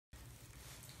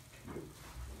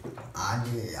हाँ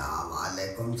जी, हाँ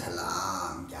वालेकुम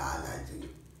सलाम, क्या हाल है जी?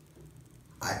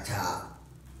 अच्छा,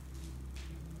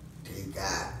 ठीक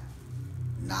है।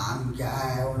 नाम क्या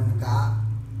है उनका?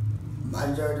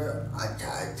 मजर? अच्छा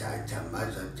अच्छा अच्छा,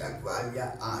 मजर चकवालिया।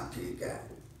 हाँ ठीक है।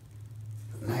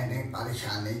 नहीं नहीं,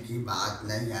 परेशानी की बात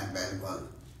नहीं है बिल्कुल।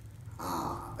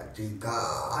 हाँ टीका,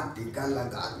 टीका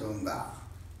लगा दूंगा।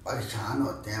 परेशान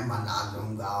होते हैं, मना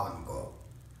लूंगा उनको।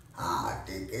 हाँ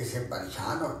टीके से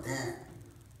परेशान होते हैं,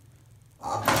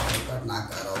 आप फिक्र ना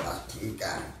करो बस। ठीक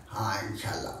है, हाँ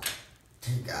इंशाल्लाह।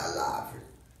 ठीक है, अल्लाह हाफिज।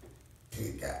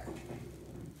 ठीक है।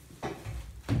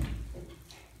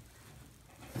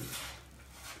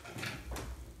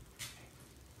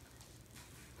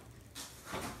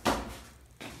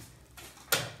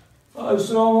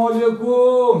 अस्सलाम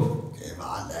वालेकुम।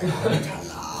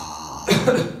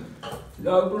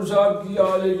 डॉक्टर साहब की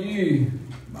हाल है जी?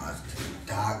 बस ठीक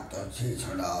ठाक। तो छी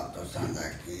छोड़ो तो संदा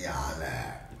की हाल है?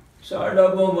 साढ़ा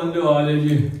बहुत मंदे हाल है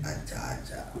जी। अच्छा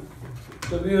अच्छा।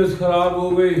 तबीयत खराब हो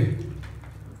गई।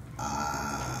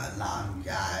 नाम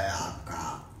क्या है आपका?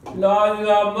 लाल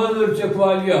मदर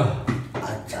चकवालिया।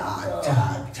 अच्छा अच्छा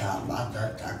अच्छा, मदर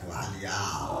चकवालिया।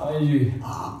 हाँ जी।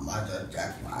 आप मदर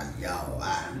चकवालिया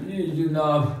हुआ? जी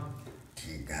जनाब।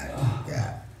 ठीक है ठीक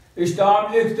है।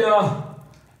 स्टाफ लिखते हैं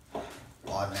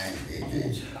और नहीं दीजिए।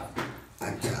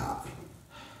 अच्छा,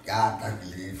 क्या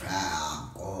तकलीफ है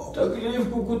आपको?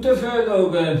 तकलीफ को कुत्ते फेल हो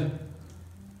गए।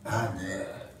 हाँ जी।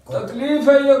 तकलीफ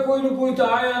है ये कोई न कोई तो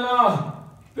आया ना,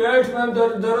 पेट में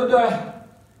दर्द है।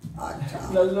 अच्छा।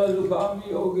 नजला जुकाम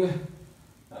भी हो गया।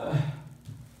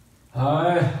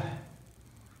 हाय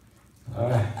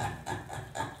हाय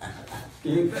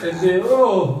की करते हो?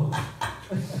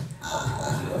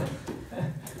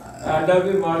 आडा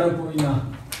भी माड़ा कोई ना।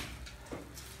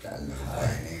 चलो कोई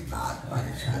नहीं, बात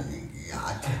परेशानी की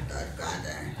आज दर्द कर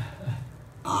रहे।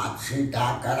 आप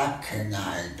सीधा कर रखे ना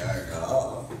इधर।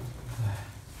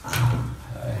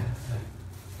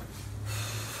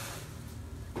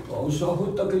 बहुत सा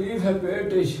तकलीफ है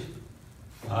पेट।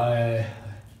 हाय।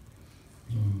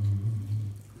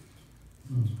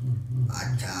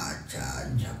 अच्छा अच्छा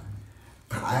अच्छा।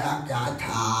 खाया क्या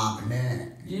था आपने?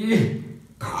 जी।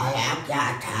 खाया क्या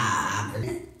था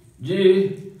आपने? जी।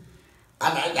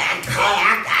 अरे यार,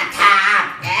 खाया क्या था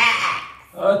आपने?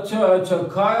 अच्छा अच्छा,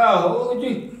 खाया हो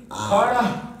जी। खाना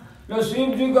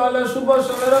नसीब जी गाल सुबह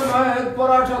सवेरे मैं एक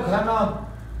पराठा खाना,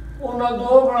 उन्हें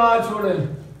दो बना छोड़े,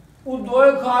 वो दो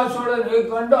खा छोड़े।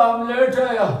 एक अंडा आमलेट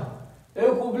है या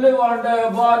एक उबले वांडा है।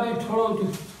 बाद ही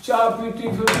थोड़ा चाय पीती,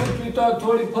 फिर दूध पीता,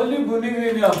 थोड़ी फली भुनी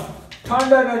हुई ना,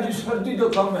 ठंडा ना जी, सर्दी तो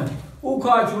कम है, वो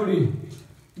खा छोड़ी।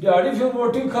 दिहाड़ी फिर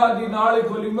रोटी खा दी नाली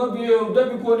खोली में भी, उधर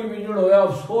भी कोई बिजड़ होया,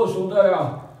 अफसोस उधर आ।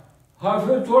 हाँ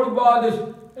फिर थोड़ी बाद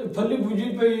फली भुजी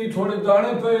पे थोड़े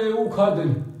दाने पे वो खा दे।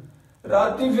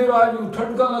 राती फिर आज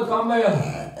ठंडका का काम है।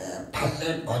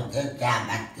 फली भुजी क्या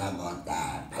मतलब होता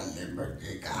है? फली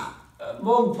भुजी का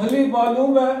मूंगफली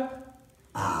मालूम है?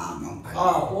 हाँ मूंगफली।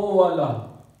 हाँ वो वाला।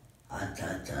 अच्छा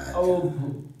अच्छा। वो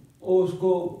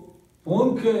उसको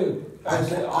भून के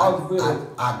ऐसे आग पे।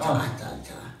 अच्छा अच्छा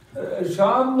अच्छा।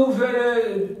 शाम ਨੂੰ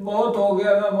फिर बहुत हो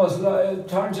गया ना मसला,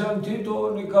 ठंड ठंड थी तो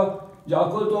निका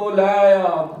जाको तो ले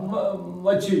आया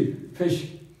मच्छी फिश।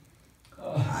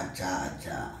 अच्छा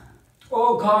अच्छा। वो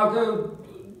खा के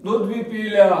दूध भी पी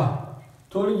लिया,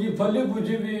 थोड़ी जी फली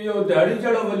भुजी भी। दिहाड़ी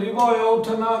जड़ा वलीमा होया उठ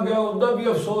ना गया, उधर भी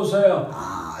अफसोस है।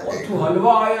 उठू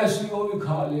हलवा आया सी, वो भी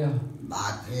खा लिया।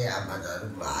 बात ये है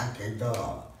बुजुर्ग के, तो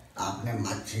आपने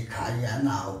मच्छी खाई है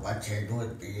ना, ऊपर से दूध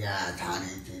पिया,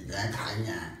 सारी चीजें खाई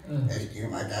हैं, इसकी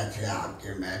वजह से आपके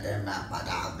मैदे में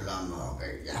प्रॉब्लम हो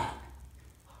गई है।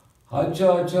 अच्छा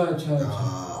अच्छा अच्छा। तो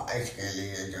इसके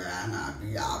लिए जो है ना,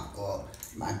 अभी आपको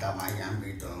मैं दवाइयाँ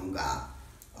भी दूंगा,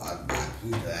 और बाकी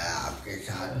जो है आपके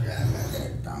साथ जो है मैं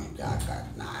देखता हूँ क्या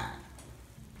करना है।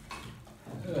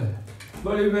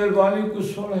 बड़ी मेहरबानी, कुछ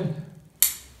सुने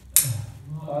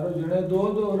मारो जने दो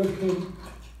रखे,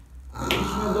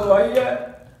 इसमें दवाई है।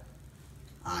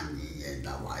 हाँ जी, ये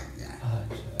दवाई है।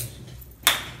 अच्छा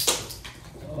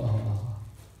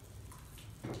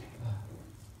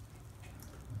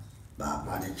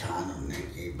परेशान होने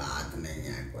की बात नहीं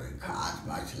है, कोई खास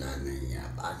मसला नहीं है,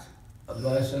 बस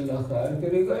बस अल्लाह खैर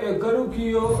करेगा। ये करूँ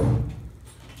की हो?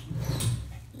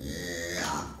 ये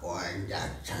आपको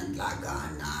इंजेक्शन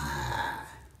लगाना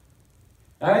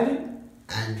है जी?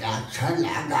 इंजेक्शन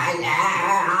लगाना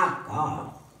है आपको।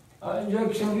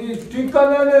 इंजेक्शन भी टीका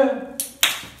लेने?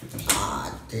 हाँ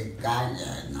टीका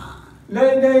लेना।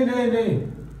 नहीं नहीं नहीं नहीं,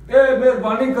 ये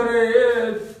मेहरबानी करे, ये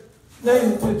नहीं,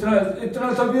 इतना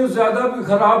तबीयत ज्यादा भी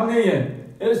खराब नहीं है,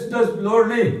 इस दस लोड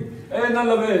नहीं, ए ना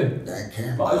लगे।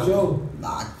 देखें बात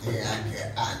ये है कि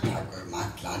ऐसा कोई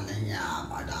मसला नहीं है,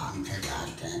 आप आराम से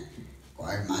बैठे,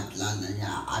 कोई मसला नहीं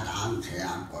है, आराम से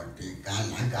आपको टीका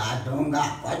लगा दूंगा,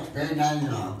 कुछ भी नहीं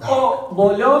होगा।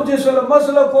 बोलो जिस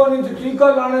मसला को नहीं टीका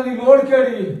लाने की लोड़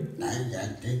केड़ी नहीं है,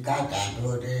 टीका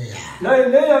जरूरी है। नहीं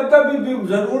नहीं अगर भी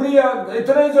जरूरी है,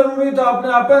 इतना ही जरूरी था अपने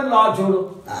आप ला छोड़ो।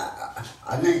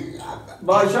 नहीं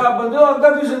बादशाह बंदे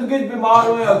अगर भी जिंदगी बीमार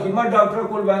हो हकीमा डॉक्टर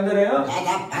को बंद रहे हैं।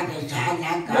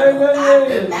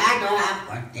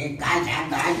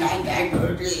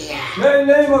 नहीं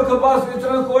नहीं मेरे पास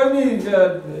इतना कोई नहीं,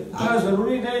 इतना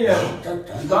जरूरी नहीं है।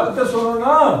 गल तो सुनो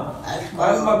ना,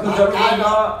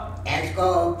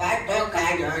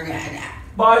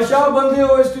 बादशाह बंदे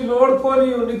हो इसकी लोड़ को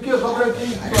नहीं, उनकी खबर की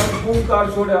फोन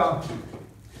कर छोड़ा।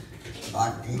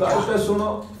 गल तो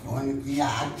सुनो, उनकी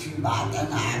अच्छी बात है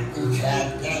ना, आपकी सेहत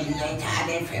के लिए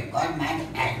सारे फिक्र मत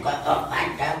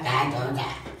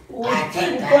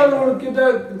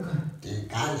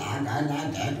टीका लगाना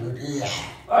जरूरी है।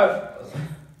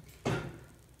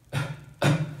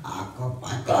 आपको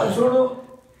पता सुनो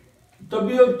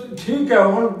तबीयत ठीक है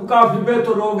हुण काफी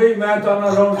बेहतर हो गई, मैं तो ना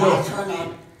रहूं।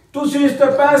 तुसी इस ते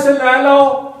पैसे ले लो,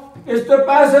 इस ते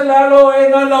पैसे ले लो, ये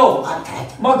ना लो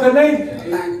मख नहीं।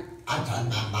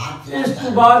 इस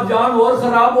बाद जान और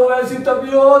खराब हो ऐसी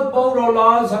तबीयत बहुत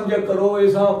रौलान समझे करो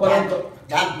ऐसा पर।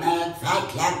 जब मैं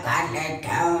फैसला कर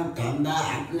लेता हूँ तो मैं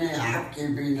अपने आप की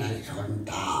भी नहीं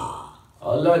सुनता।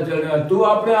 अल्लाह जने तू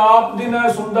अपने आप दी ना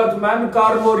सुनदा तो मैं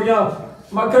कार मोरिया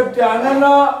मख ध्यान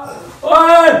ना।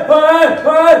 ओए ओए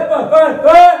ओए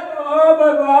ओए ओ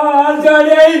भगवान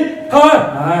जाने हाय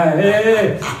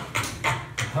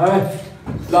हाय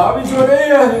ला भी छोड़े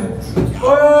यार।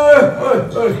 ओए ओए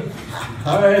ओए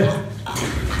हाय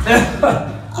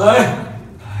हाय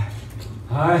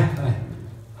हाय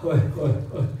ओए ओए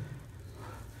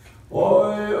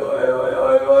ओए ओए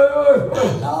ओए ओए ओए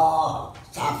हेलो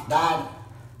सफदर,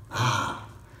 हाँ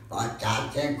और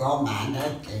चाचे को मैंने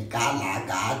टीका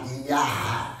लगा दिया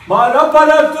है। मारा पर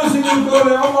तुसी को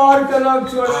मार के लग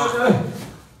छोड़े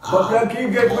बकरा की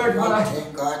गेट बैठ बना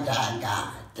ठीक हो जाएगा।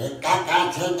 टीका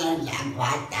कैसे नहीं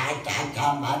लगवाता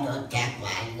चाचा, मनो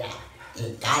चकवाया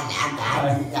टीका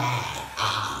लगा दिया है।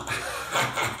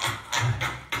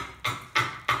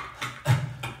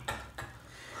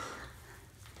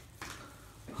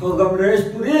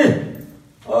 गमरेशपुरी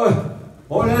और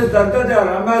होने दर्द दे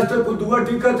रहा मैं इस को दुआ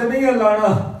टीका तो नहीं है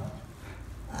लाना।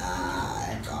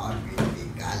 और भी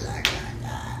टीका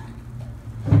लगाना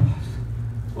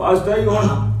वास्ता ही हो।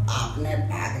 आपने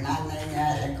भागना नहीं है,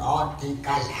 एक और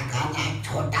टीका लगाना,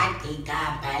 छोटा टीका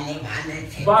पहले वाले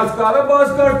से। बस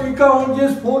कर टीका हूँ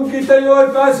जिस फोन की तय और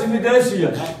पैसे विदेशी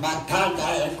है।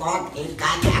 एक और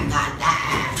टीका लगाना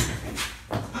है।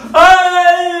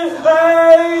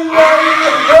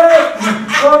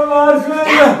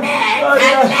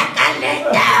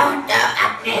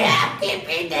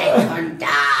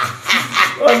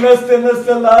 नस्ते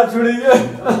नस्ते ला छुड़ी है।